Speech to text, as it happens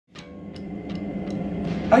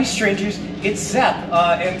Hi strangers, it's Zep,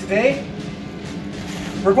 and today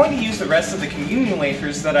we're going to use the rest of the communion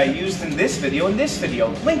wafers that I used in this video,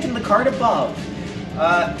 linked in the card above.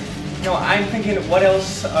 I'm thinking what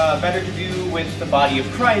else better to do with the body of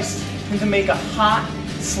Christ than to make a hot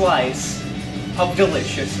slice of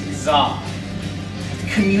delicious za.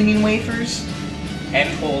 Communion wafers and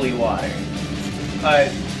holy water.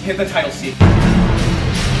 Hit the title sequence.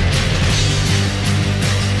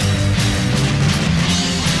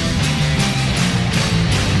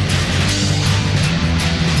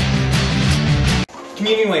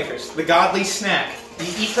 Communion wafers, the godly snack. We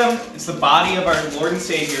eat them, it's the body of our Lord and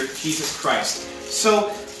Savior, Jesus Christ.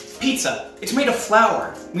 So, pizza, it's made of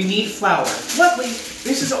flour. We need flour. Luckily,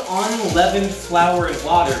 this is unleavened flour and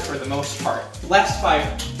water for the most part, blessed by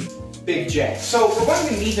Big J. So we're going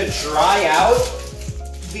to need to dry out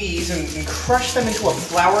these and crush them into a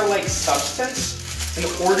flour-like substance in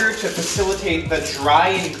order to facilitate the dry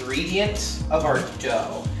ingredient of our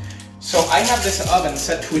dough. So I have this oven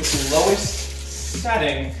set to its lowest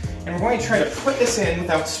setting, and we're going to try to put this in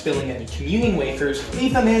without spilling any communion wafers.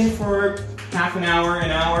 Leave them in for half an hour,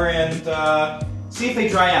 and see if they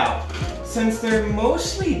dry out. Since they're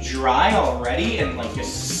mostly dry already and like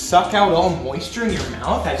just suck out all moisture in your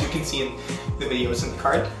mouth, as you can see in the videos in the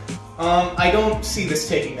card, I don't see this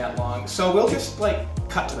taking that long. So we'll just like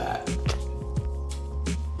cut to that.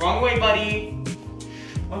 Wrong way, buddy.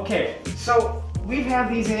 Okay, so we've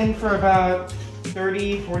had these in for about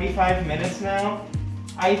 30-45 minutes now.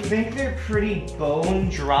 I think they're pretty bone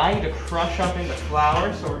dry to crush up into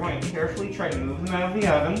flour, so we're going to carefully try to move them out of the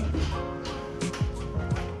oven.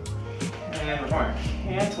 And we're going to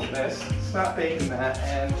cancel this, stop baking that,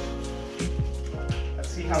 and let's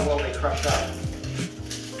see how well they crush up.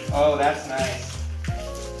 Oh, that's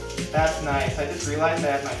nice. That's nice. I just realized I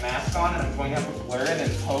have my mask on and I'm going to have to blur it in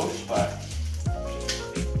post, but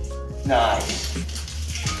nice.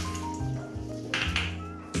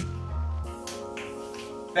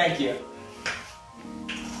 Thank you.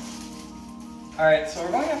 Alright, so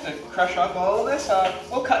we're going to have to crush up all of this.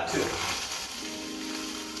 We'll cut to it.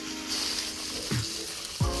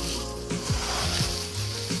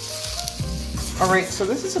 Alright, so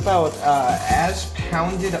this is about as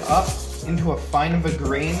pounded up into a fine of a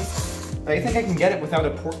grain. I think I can get it without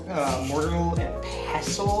a mortar and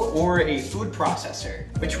pestle or a food processor,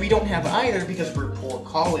 which we don't have either because we're poor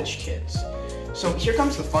college kids. So here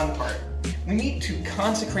comes the fun part. We need to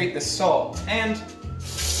consecrate the salt and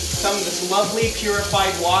some of this lovely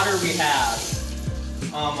purified water we have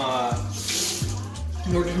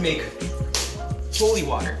in order to make holy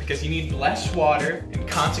water, because you need less water and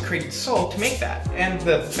consecrated salt to make that. And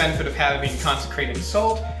the benefit of having consecrated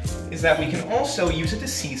salt is that we can also use it to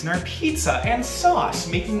season our pizza and sauce,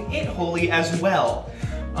 making it holy as well.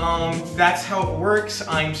 That's how it works.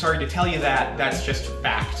 I'm sorry to tell you that. That's just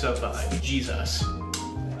facts of Jesus.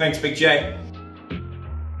 Thanks, Big J.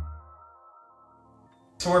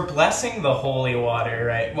 So we're blessing the holy water,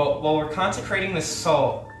 right? Well, we're consecrating the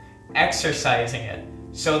salt, exercising it.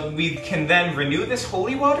 So we can then renew this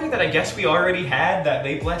holy water that I guess we already had that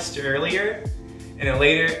they blessed earlier in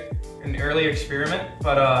an earlier experiment.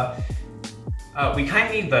 But we kind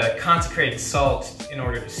of need the consecrated salt in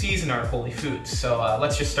order to season our holy foods. So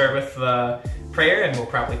let's just start with the prayer, and we'll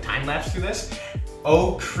probably time-lapse through this.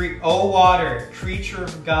 O water, creature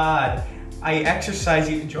of God, I exercise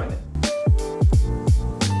you. Join it.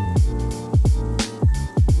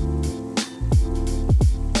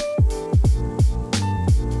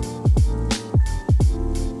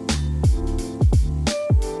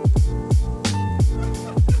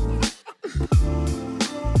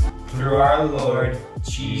 Through our Lord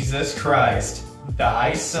Jesus Christ,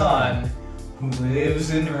 thy Son, who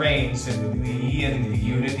lives and reigns in thee in the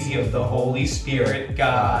unity of the Holy Spirit,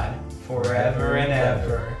 God, forever and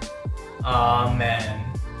ever. Amen.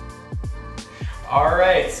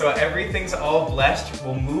 Alright, so everything's all blessed.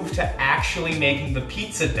 We'll move to actually making the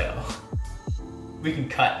pizza dough. We can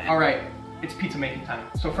cut now. Alright, it's pizza making time.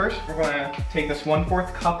 So first, we're going to take this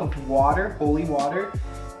 1/4 cup of water, holy water.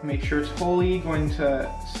 Make sure it's holy. Going to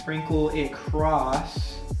sprinkle a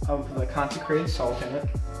cross of the consecrated salt in it.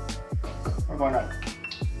 We're going to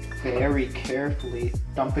very carefully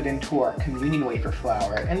dump it into our communion wafer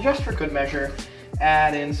flour. And just for good measure,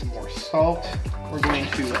 add in some more salt. We're going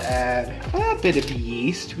to add a bit of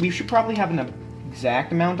yeast. We should probably have an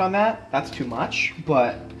exact amount on that. That's too much,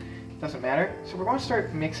 but it doesn't matter. So we're going to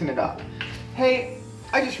start mixing it up. Hey,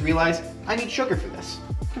 I just realized I need sugar for this.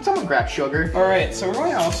 Can someone grab sugar? Alright, so we're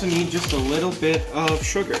going to also need just a little bit of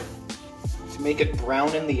sugar to make it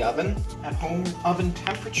brown in the oven at home oven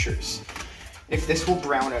temperatures. if this will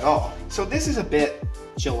brown at all. So this is a bit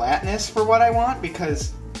gelatinous for what I want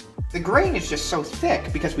because the grain is just so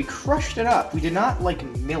thick because we crushed it up. We did not like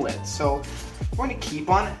mill it. So we're going to keep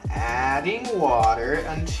on adding water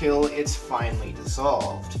until it's finely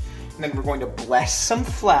dissolved. And then we're going to bless some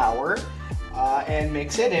flour and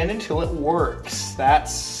mix it in until it works.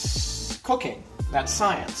 That's cooking. That's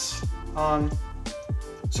science.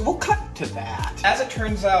 So we'll cut to that. As it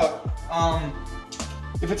turns out,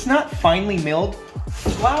 if it's not finely milled,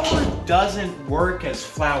 flour doesn't work as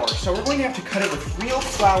flour. So we're going to have to cut it with real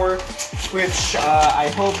flour, which I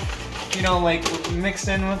hope, you know, like mixed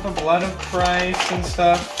in with the blood of Christ and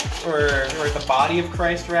stuff, or the body of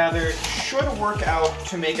Christ rather, should work out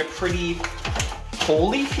to make a pretty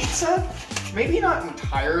holy pizza. Maybe not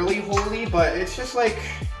entirely holy, but it's just like,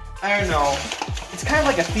 I don't know. It's kind of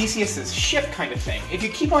like a Theseus's ship kind of thing. If you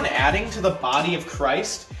keep on adding to the body of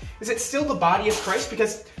Christ, is it still the body of Christ?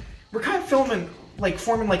 Because we're kind of forming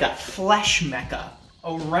like a flesh mecca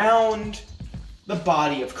around the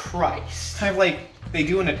body of Christ. Kind of like they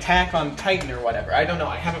do an Attack on Titan or whatever. I don't know.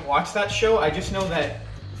 I haven't watched that show. I just know that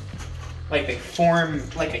like they form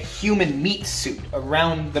like a human meat suit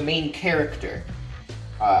around the main character.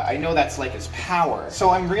 I know that's like his power.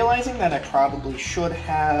 So I'm realizing that I probably should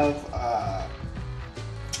have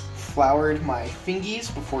floured my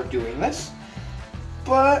fingies before doing this.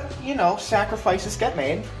 But, you know, sacrifices get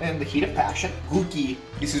made in the heat of passion. Gooky.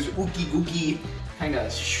 This is ooky gooky, kind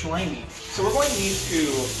of slimy. So we're going to need to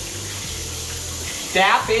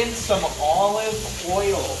dap in some olive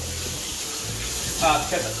oil.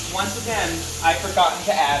 Because once again, I've forgotten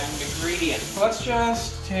to add an ingredient. So let's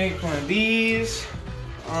just take one of these.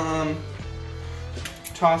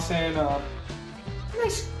 Toss in a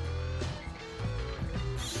nice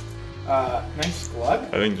glug.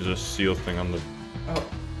 I think there's a seal thing on the...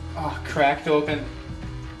 Oh, cracked open.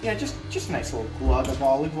 Yeah, just a nice little glug of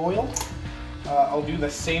olive oil. I'll do the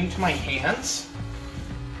same to my hands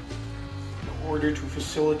in order to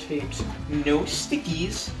facilitate no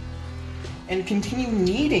stickies, and continue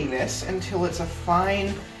kneading this until it's a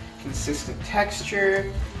fine, consistent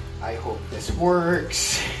texture. I hope this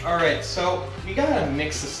works. All right, so we gotta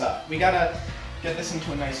mix this up. We gotta get this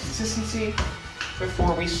into a nice consistency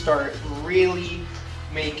before we start really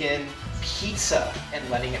making pizza and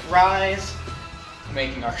letting it rise,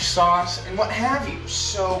 making our sauce and what have you.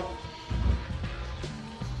 So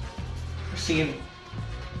we're seeing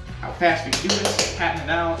how fast we can do this, patting it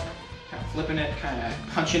out, kind of flipping it, kind of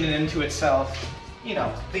punching it into itself. You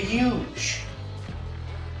know, the huge.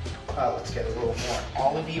 Let's get a little more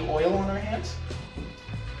olive oil on our hands,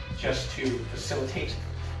 just to facilitate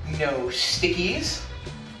no stickies.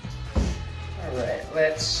 All right,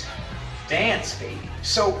 let's dance, baby.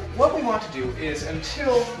 So what we want to do is,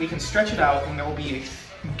 until we can stretch it out and there will be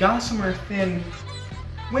a gossamer thin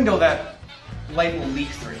window that light will leak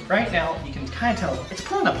through. Right now, you can kind of tell it's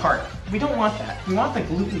pulling apart. We don't want that. We want the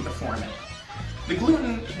gluten to form it. The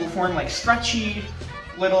gluten will form like stretchy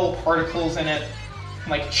little particles in it,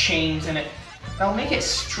 like chains in it. That'll make it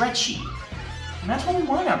stretchy. And that's what we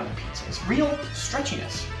want out of the pizza, is real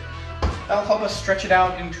stretchiness. That'll help us stretch it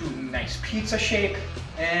out into a nice pizza shape,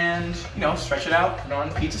 and, you know, stretch it out, put it on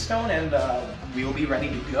the pizza stone, and we'll be ready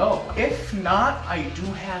to go. If not, I do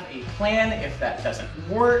have a plan if that doesn't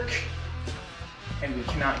work, and we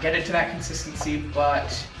cannot get it to that consistency,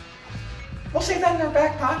 but we'll save that in our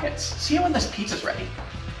back pockets. See you when this pizza's ready.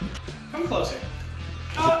 Come closer.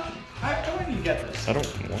 I don't need to get this. I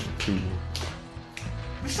don't want to.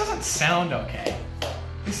 This doesn't sound okay.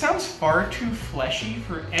 This sounds far too fleshy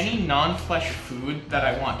for any non-flesh food that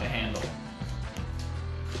I want to handle.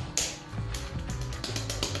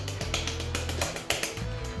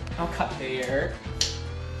 I'll cut there.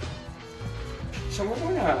 So we're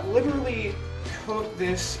going to liberally coat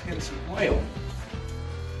this in some oil.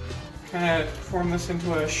 Kind of form this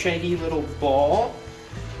into a shaggy little ball.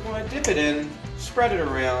 We want to dip it in, spread it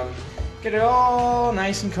around, get it all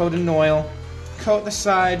nice and coated in oil. Coat the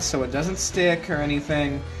sides so it doesn't stick or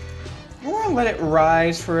anything. We're going to let it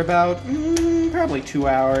rise for about, probably 2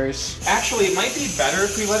 hours. Actually, it might be better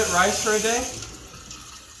if we let it rise for a day.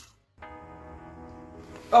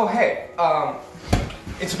 Oh, hey,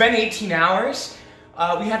 it's been 18 hours.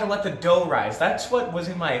 We had to let the dough rise. That's what was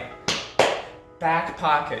in my back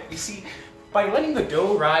pocket. You see, by letting the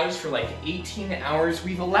dough rise for like 18 hours,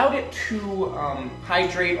 we've allowed it to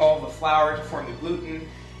hydrate all the flour to form the gluten.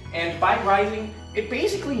 And by rising, it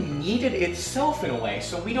basically kneaded itself in a way,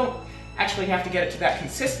 so we don't actually have to get it to that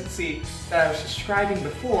consistency that I was describing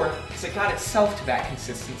before, because it got itself to that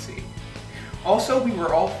consistency. Also, we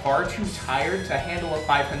were all far too tired to handle a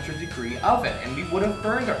 500-degree oven, and we would have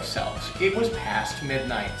burned ourselves. It was past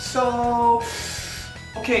midnight. So...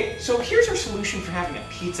 Okay, so here's our solution for having a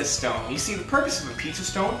pizza stone. You see, the purpose of a pizza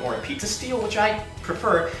stone, or a pizza steel, which I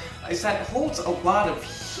prefer, is that it holds a lot of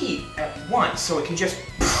heat at once, so it can just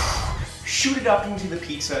shoot it up into the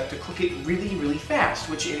pizza to cook it really, really fast,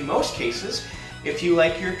 which in most cases, if you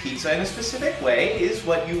like your pizza in a specific way, is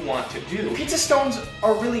what you want to do. Pizza stones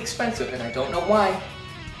are really expensive, and I don't know why.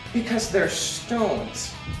 Because they're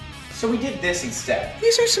stones. So we did this instead.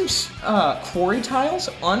 These are some quarry tiles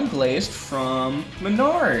unglazed from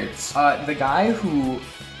Menards. The guy who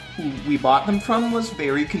we bought them from was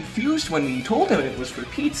very confused when we told him it was for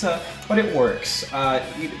pizza, but it works.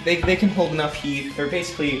 They can hold enough heat. They're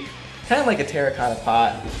basically kind of like a terracotta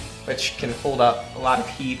pot, which can hold up a lot of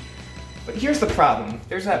heat. But here's the problem.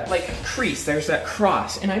 There's that, like, crease, there's that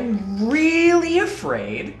cross, and I'm really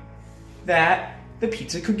afraid that the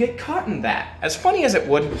pizza could get caught in that. As funny as it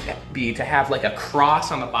would be to have like a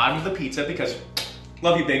cross on the bottom of the pizza, because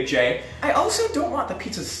love you, Big J, I also don't want the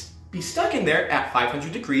pizza to be stuck in there at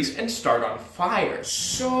 500 degrees and start on fire.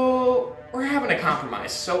 So we're having a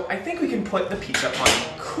compromise. So I think we can put the pizza on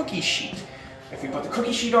a cookie sheet. If we put the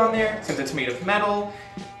cookie sheet on there, since it's made of metal,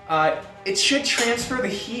 it should transfer the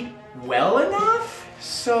heat well enough.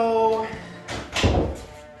 So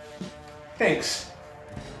thanks.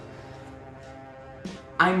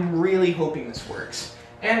 I'm really hoping this works.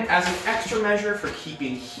 And as an extra measure for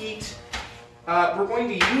keeping heat, we're going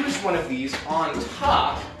to use one of these on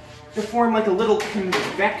top to form like a little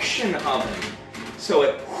convection oven. So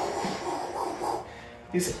it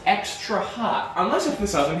is extra hot. Unless if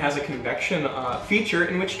this oven has a convection feature,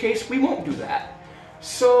 in which case we won't do that.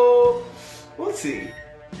 So, let's see.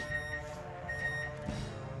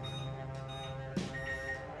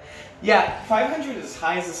 Yeah, 500 is as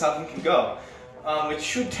high as this oven can go. Which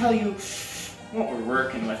should tell you what we're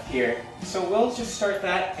working with here. So we'll just start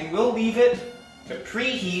that, and we'll leave it to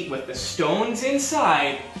preheat with the stones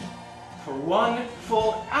inside for 1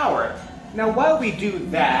 full hour. Now while we do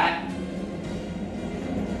that,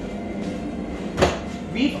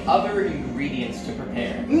 we have other ingredients to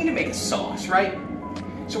prepare. We need to make a sauce, right?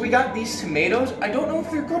 So we got these tomatoes. I don't know if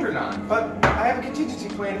they're good or not, but I have a contingency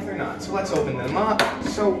plan if they're not. So let's open them up.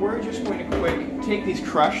 So we're just going to quick take these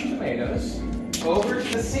crushed tomatoes over to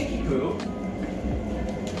the sinky poo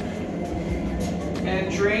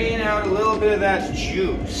and drain out a little bit of that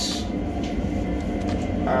juice.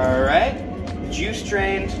 Alright, juice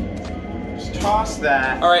drained. Just toss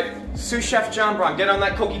that. Alright, sous chef John Braun, get on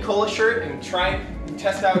that Coca-Cola shirt and try and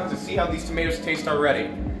test out to see how these tomatoes taste already.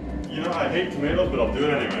 You know, I hate tomatoes, but I'll do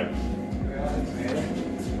it anyway.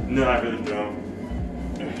 No, I really don't.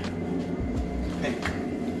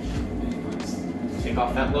 Take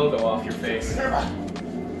off that logo off your face.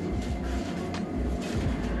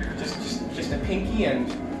 Just a pinky and...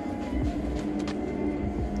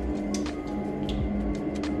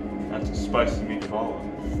 That's a spicy meatball.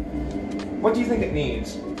 What do you think it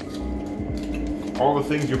needs? All the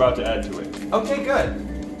things you're about to add to it. Okay, good.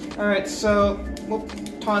 Alright, so we'll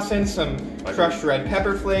toss in some crushed red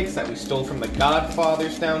pepper flakes that we stole from the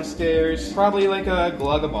Godfathers downstairs. Probably like a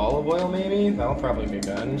glug of olive oil, maybe. That'll probably be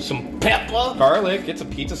good. Some pepper, garlic. It's a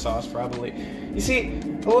pizza sauce, probably. You see,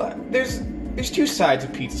 there's two sides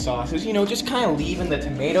of pizza sauces. You know, just kind of leaving the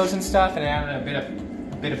tomatoes and stuff and adding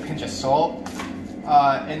a bit of pinch of salt.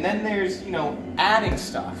 And then there's, you know, adding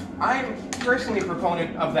stuff. I'm personally a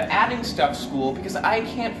proponent of the adding stuff school because I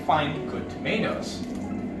can't find good tomatoes.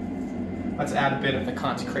 Let's add a bit of the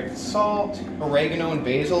consecrated salt, oregano, and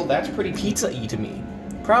basil. That's pretty pizza-y to me.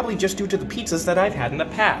 Probably just due to the pizzas that I've had in the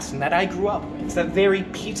past and that I grew up with. It's that very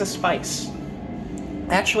pizza spice.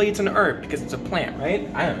 Actually, it's an herb because it's a plant, right?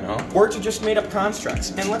 I don't know. Words are just made-up constructs.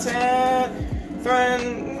 And let's throw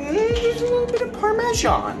in just a little bit of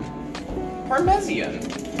Parmesan.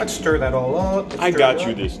 Let's stir that all up. I got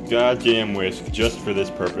you this goddamn whisk just for this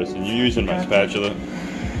purpose, and you're using my spatula.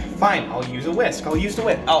 Fine, I'll use a whisk.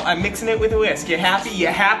 Oh, I'm mixing it with a whisk. You happy? You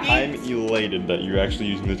happy? I'm elated that you're actually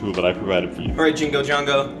using the tool that I provided for you. Alright, Jingo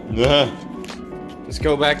Jongo. Let's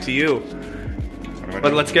go back to you.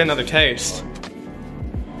 But let's get another taste.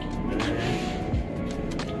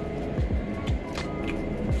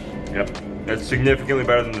 Yep, that's significantly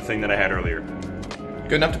better than the thing that I had earlier.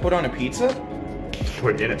 Good enough to put on a pizza?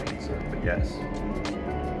 Put in a pizza, but yes.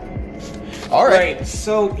 Alright,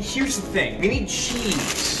 so here's the thing. We need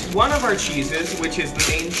cheese. One of our cheeses, which is the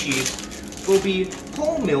main cheese, will be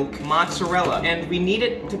whole milk mozzarella. And we need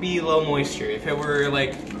it to be low moisture. If it were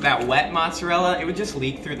like that wet mozzarella, it would just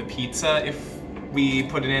leak through the pizza if we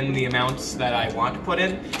put it in the amounts that I want to put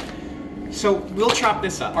in. So we'll chop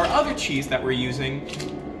this up. Our other cheese that we're using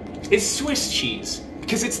is Swiss cheese,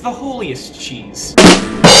 because it's the holiest cheese.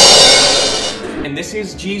 And this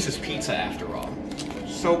is Jesus pizza after all.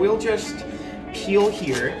 So we'll just peel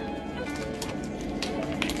here.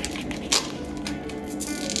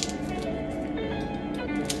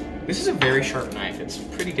 This is a very sharp knife. It's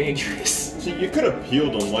pretty dangerous. See, you could have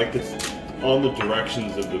peeled them like it's on the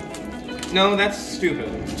directions of the... No, that's stupid.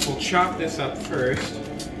 We'll chop this up first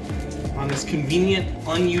on this convenient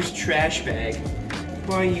unused trash bag.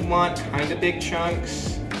 Boy, you want kind of big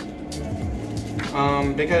chunks.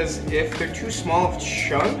 Because if they're too small of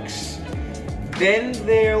chunks, then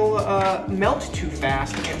they'll melt too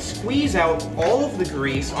fast and squeeze out all of the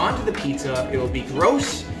grease onto the pizza. It'll be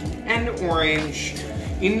gross and orange.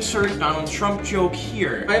 Insert Donald Trump joke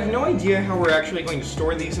here. I have no idea how we're actually going to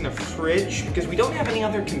store these in a fridge because we don't have any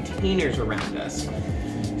other containers around us.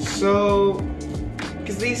 So,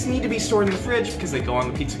 because these need to be stored in the fridge because they go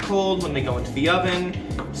on the pizza cold when they go into the oven.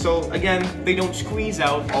 So again, they don't squeeze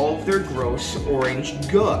out all of their gross orange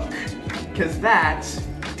gook, because that's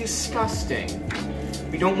disgusting.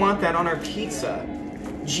 We don't want that on our pizza.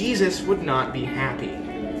 Jesus would not be happy.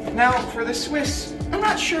 Now, for the Swiss, I'm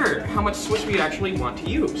not sure how much Swiss we actually want to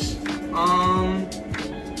use. I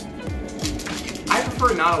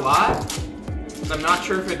prefer not a lot, because I'm not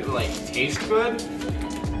sure if it like tastes good.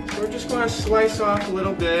 So we're just going to slice off a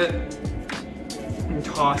little bit and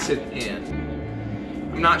toss it in.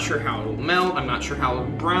 I'm not sure how it'll melt, I'm not sure how it'll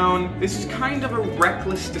brown. This is kind of a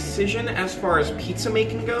reckless decision as far as pizza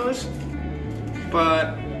making goes,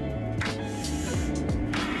 but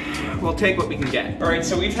we'll take what we can get. All right,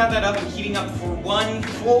 so we've had that oven heating up for 1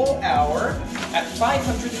 full hour at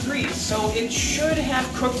 500 degrees, so it should have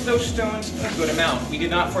cooked those stones a good amount. We did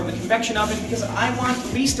not form the convection oven because I want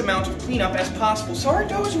the least amount of cleanup as possible. So our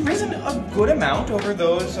dough has risen a good amount over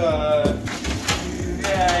those,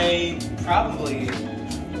 probably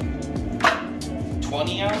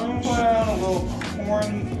 20 hours. Put on a little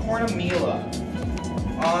cornmeal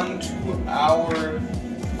onto our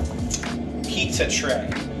pizza tray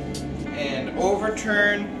and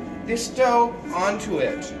overturn this dough onto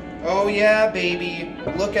it. Oh yeah, baby.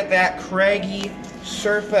 Look at that craggy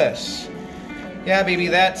surface. Yeah, baby,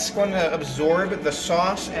 that's going to absorb the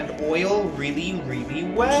sauce and oil really, really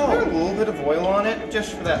well. Just put a little bit of oil on it,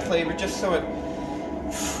 just for that flavor, just so it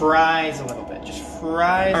fries a little bit. Just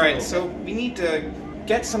fries. All right, so we need to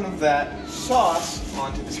get some of that sauce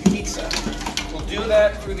onto this pizza. We'll do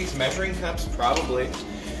that through these measuring cups, probably.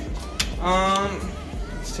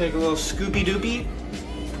 Let's take a little scoopy doopy.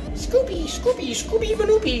 Scoopy, scoopy, scoopy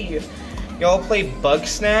manoopy. Y'all play bug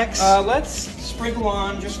snacks? Let's sprinkle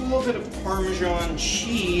on just a little bit of Parmesan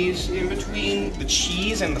cheese in between the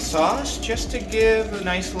cheese and the sauce, just to give a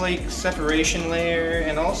nice, like, separation layer.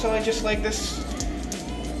 And also, I just like this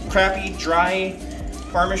crappy, dry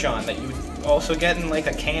Parmesan that you would also get in, like,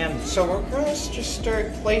 a can. So we're gonna just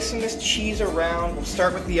start placing this cheese around. We'll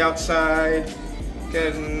start with the outside.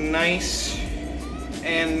 Get it nice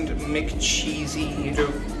and McCheesy.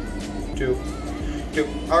 Do.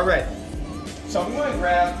 Alright. So I'm going to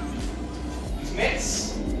grab these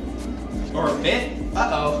mitts, or a mitt.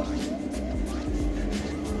 Uh-oh.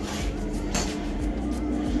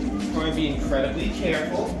 I'm going to be incredibly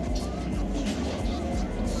careful.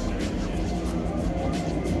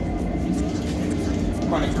 I'm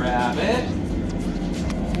going to grab it.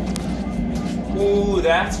 Ooh,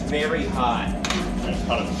 that's very hot. That's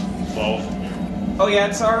hot as balls. Oh yeah,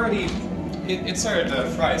 it started to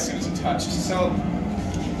fry as soon as it touched, so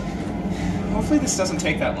hopefully this doesn't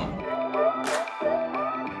take that long.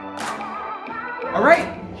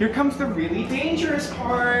 Alright, here comes the really dangerous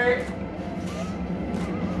part.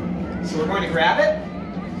 So we're going to grab it.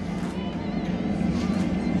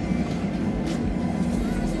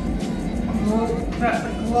 Oh, that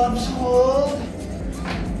the gloves hold.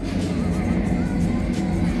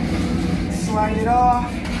 Slide it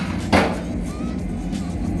off.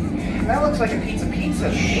 That looks like a pizza.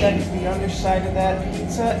 Check the underside of that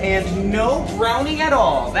pizza, and no browning at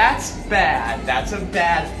all. That's bad. That's a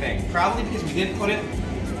bad thing. Probably because we didn't put it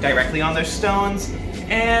directly on those stones.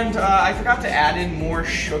 And I forgot to add in more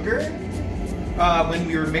sugar when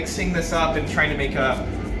we were mixing this up and trying to make a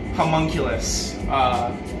homunculus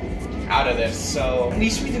out of this. So at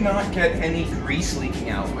least we did not get any grease leaking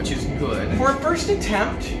out, which is good. For a first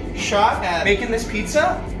attempt shot at making this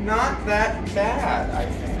pizza, not that bad, I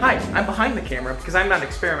think. Hi, I'm behind the camera because I'm not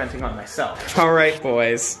experimenting on myself. All right,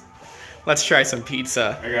 boys. Let's try some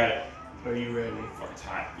pizza. I got it. Are you ready? For it's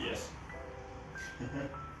hot, yes.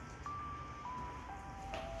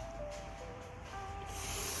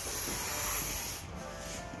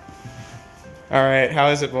 All right, how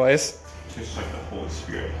is it, boys? Tastes like the Holy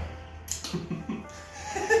Spirit.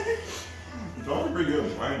 It's also pretty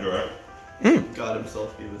good. I enjoy it. God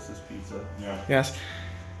himself gave us this pizza. Yeah. Yes.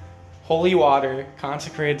 Holy water,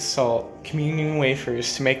 consecrated salt, communion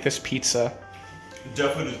wafers to make this pizza. It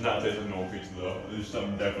definitely does not taste like normal pizza though. There's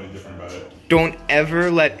something definitely different about it. Don't ever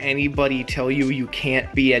let anybody tell you you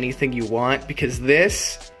can't be anything you want, because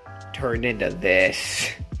this turned into this.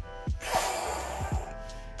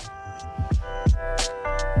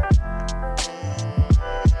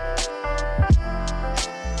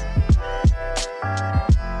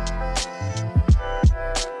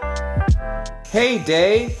 Hey,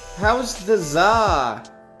 Day, how's the za?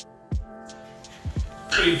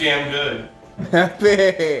 Pretty damn good.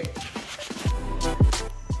 Happy.